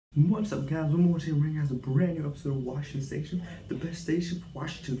What's up, guys? One more here bringing you guys a brand new episode of Washington Station, the best station for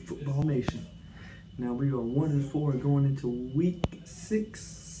Washington Football Nation. Now we are 1-4 going into week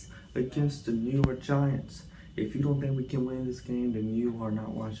 6 against the New York Giants. If you don't think we can win this game, then you are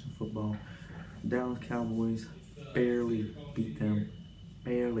not watching football. Dallas Cowboys barely beat them.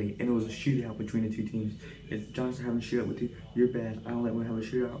 Barely. And it was a shootout between the two teams. If the Giants are having a shootout with you, you're bad. I don't think we'll have a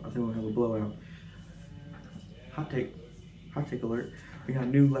shootout. I think we'll have a blowout. Hot take alert. We got a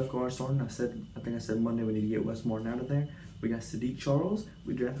new left guard starting. I think I said Monday we need to get Wes Martin out of there. We got Sadiq Charles.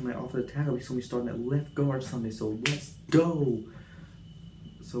 We drafted him off of the tackle. He's going to be starting at left guard Sunday, so let's go.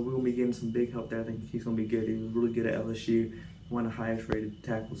 So we're going to be getting some big help there. I think he's going to be good. He was really good at LSU. One of the highest rated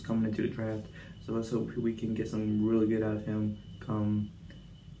tackles coming into the draft. So let's hope we can get some really good out of him come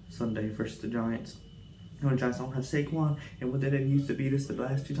Sunday versus the Giants. You know, the Giants don't have Saquon, and what they didn't used to beat us the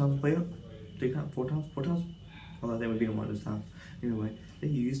last 2 times we played them? 3 times? 4 times? Although they would beat them one of those times. Anyway, they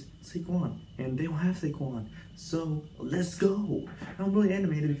used Saquon, and they don't have Saquon. So, let's go. I'm really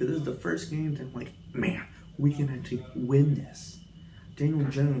animated because this is the first game that I'm like, man, we can actually win this. Daniel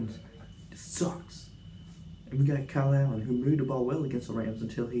Jones sucks. And we got Kyle Allen, who moved the ball well against the Rams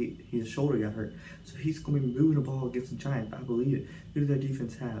until his shoulder got hurt. So he's going to be moving the ball against the Giants. I believe it. Who does their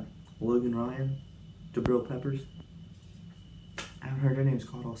defense have? Logan Ryan? Jabril Peppers? I haven't heard their names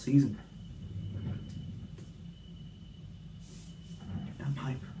called all season. I'm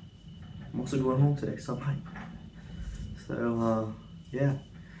hype. I'm also going home today, so I'm hype. So, yeah.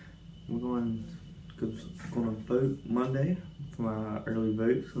 We're going to vote Monday for my early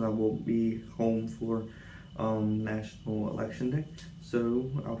vote, so I will be home for National Election Day. So,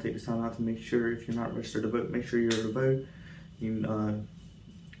 I'll take this time out to make sure, if you're not registered to vote, make sure you're to vote.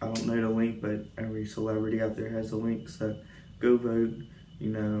 I don't know the link, but every celebrity out there has a link, so go vote. You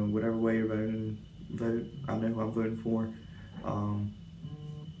know, whatever way you're voting, vote. I know who I'm voting for.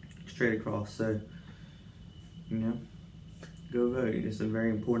 Straight across, so you know, go vote. It's very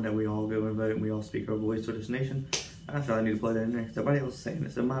important that we all go and vote and we all speak our voice to this nation. I feel I need to plug that in there because everybody else is saying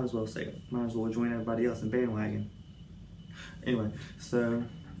it, so might as well say it. Might as well join everybody else in bandwagon. Anyway, so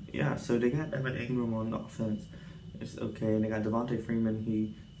yeah, so they got Evan Ingram on the offense. It's okay, and they got Devontae Freeman.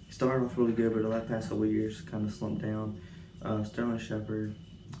 He started off really good, but the past couple of years kind of slumped down. Sterling Shepard,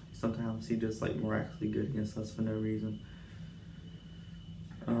 sometimes he just like miraculously good against us for no reason.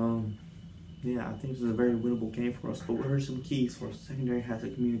 Yeah, I think this is a very winnable game for us, but what are some keys for us? Secondary has to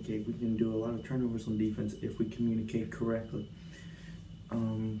communicate. We can do a lot of turnovers on defense if we communicate correctly.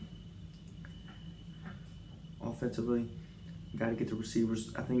 Offensively, got to get the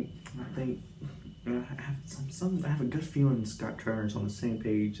receivers. I think you know, I have a good feeling Scott Turner's on the same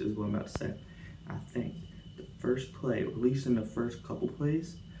page as what I'm about to say. I think the first play, or at least in the first couple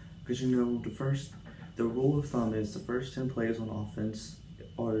plays, because you know the rule of thumb is the first 10 plays on offense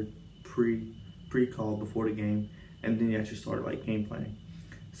are pre-called before the game, and then you actually start like game planning.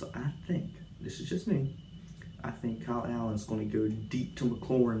 So I think, this is just me, I think Kyle Allen's going to go deep to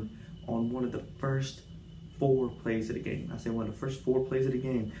McLaurin on one of the first 4 plays of the game. I say one of the first 4 plays of the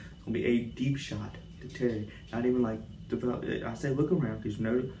game. It's going to be a deep shot to Terry. Not even like, I say look around, because you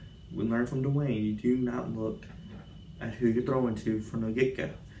know, we learn from Dwayne, you do not look at who you're throwing to from the get-go.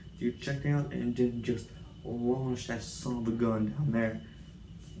 You check out and then just launch that son of a gun down there,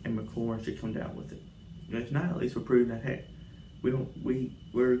 and McLaurin should come down with it. If not, at least we're proving that, hey, we're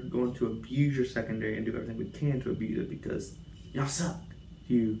going to abuse your secondary and do everything we can to abuse it because y'all suck. If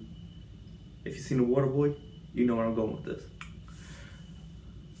you've seen The Waterboy, you know where I'm going with this.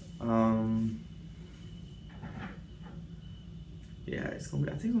 Yeah, I think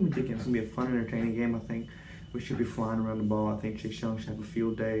it's gonna be a fun, entertaining game. I think we should be flying around the ball. I think Chase Young should have a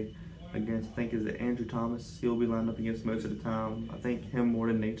field day against, I think, is it Andrew Thomas? He'll be lined up against most of the time. I think him more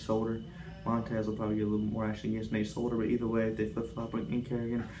than Nate Solder. Montez will probably get a little more action against Nate Solder, but either way, if they flip-flop in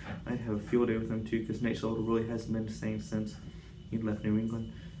Kerrigan, I'd have a field day with him too, because Nate Solder really hasn't been the same since he left New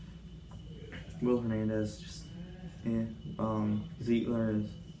England. Will Hernandez, just, yeah. Ziegler is,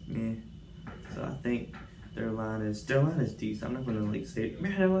 yeah. So I think their line is decent. I'm not gonna like say,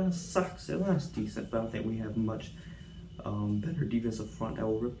 man, their line sucks. Their line's decent, but I think we have much better defensive front that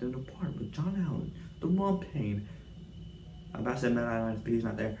will rip them apart. But John Allen, DeMond Payne, I'm about to say Matt Allen, but he's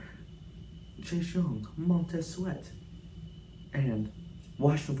not there. Chase Young, Montez Sweat, and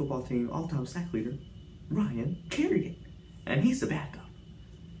Washington football team all-time sack leader, Ryan Kerrigan. And he's the backup.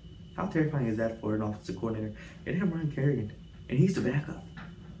 How terrifying is that for an offensive coordinator? They have Ryan Kerrigan, and he's the backup.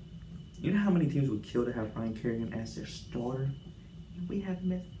 You know how many teams would kill to have Ryan Kerrigan as their starter? And we have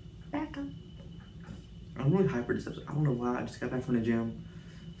him as backup. I'm really hyper this episode. I don't know why. I just got back from the gym.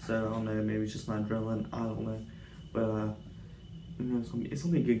 So, I don't know. Maybe it's just my adrenaline. I don't know. But, it's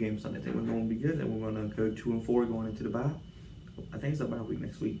gonna be a good game Sunday. I think we're gonna be good, and we're gonna go 2-4 going into the bye. I think it's a bye week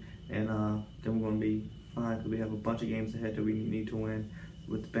next week, and then we're gonna be fine because we have a bunch of games ahead that we need to win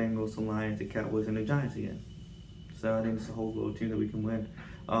with the Bengals, the Lions, the Cowboys, and the Giants again. So I think it's a whole little team that we can win.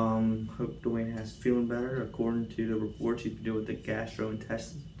 Hope Dwayne has feeling better. According to the reports, he's been dealing with the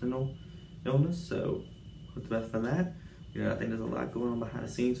gastrointestinal illness. So hope the best for that. I think there's a lot going on behind the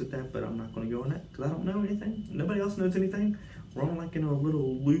scenes with that, but I'm not going to go on that because I don't know anything. Nobody else knows anything. We're all like in a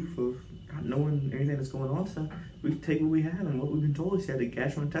little loop of not knowing anything that's going on. So we take what we have, and what we've been told is he had a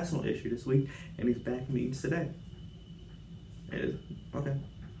gastrointestinal issue this week, and he's back in meetings today. Okay,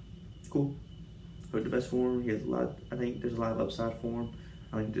 cool. Hope the best for him. He has a lot. I think there's a lot of upside for him.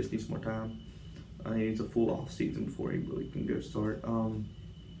 I think he just needs more time. He needs a full off season before he really can go start.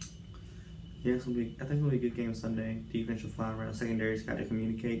 Yeah, I think it's gonna be a good game Sunday. Defense will fly around. Secondary's got to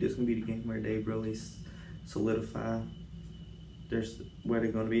communicate. This is gonna be the game where they really solidify where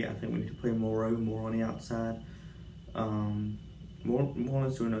they're gonna be. I think we need to play more on the outside. More or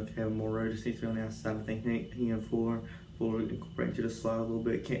less doing okay with Moreau. Just needs to be on the outside. I think he and Fuller incorporate to the slot a little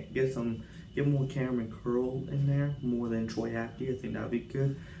bit. Can't get more Cameron Curl in there more than Troy Apke. I think that would be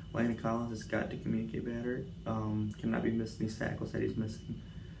good. Landon Collins has got to communicate better. Cannot be missing these tackles that he's missing.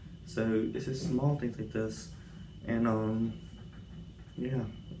 So it's just small things like this. And yeah,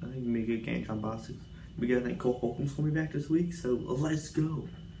 I think it'll be a good game. John Bostic. I think Cole Holcomb's gonna be back this week. So let's go.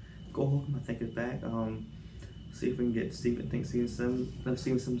 Cole Holcomb, I think, is back. See if we can get Steven Sims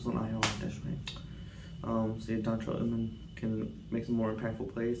on IR. That's right. See if Dontrell Inman can make some more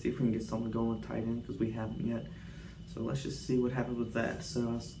impactful plays. See if we can get something going with tight end because we haven't yet. So let's just see what happens with that.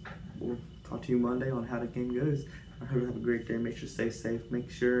 So we'll talk to you Monday on how the game goes. I hope you have a great day. Make sure to stay safe. Make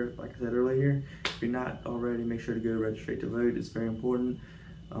sure, like I said earlier, if you're not already, make sure to go register to vote. It's very important.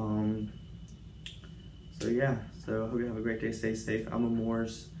 So yeah, so I hope you have a great day. Stay safe. I'm a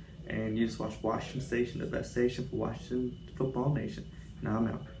Morris, and you just watch Washington Station, the best station for Washington Football Nation. Now I'm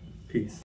out. Peace.